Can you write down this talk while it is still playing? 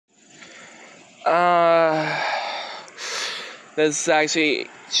Uh, this is actually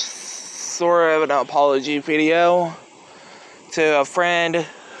sort of an apology video to a friend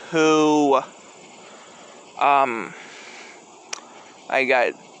who, I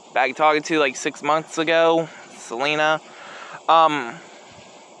got back talking to like 6 months ago, Selena. But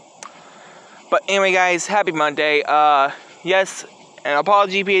anyway, guys, happy Monday. Yes, an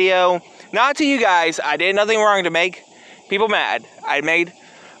apology video. Not to you guys. I did nothing wrong to make people mad. I made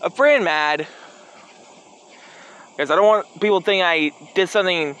a friend mad because I don't want people to think I did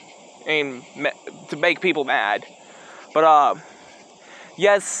something to make people mad. But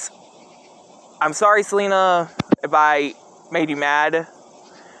yes, I'm sorry, Selena, if I made you mad,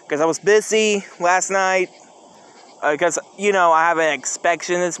 because I was busy last night. Because you know I have an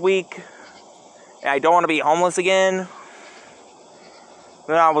inspection this week, and I don't want to be homeless again.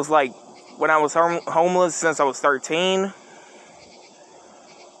 Then I was like, when I was homeless since I was 13.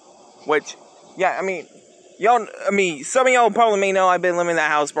 Which, yeah, I mean, some of y'all probably may know I've been living in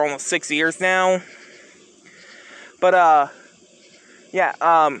that house for almost 6 years now. But, yeah,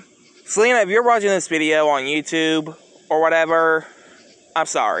 Selena, if you're watching this video on YouTube or whatever, I'm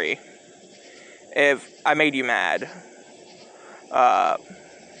sorry if I made you mad.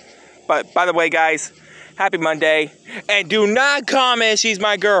 But, by the way, guys, happy Monday. And do not comment she's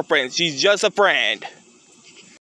my girlfriend. She's just a friend.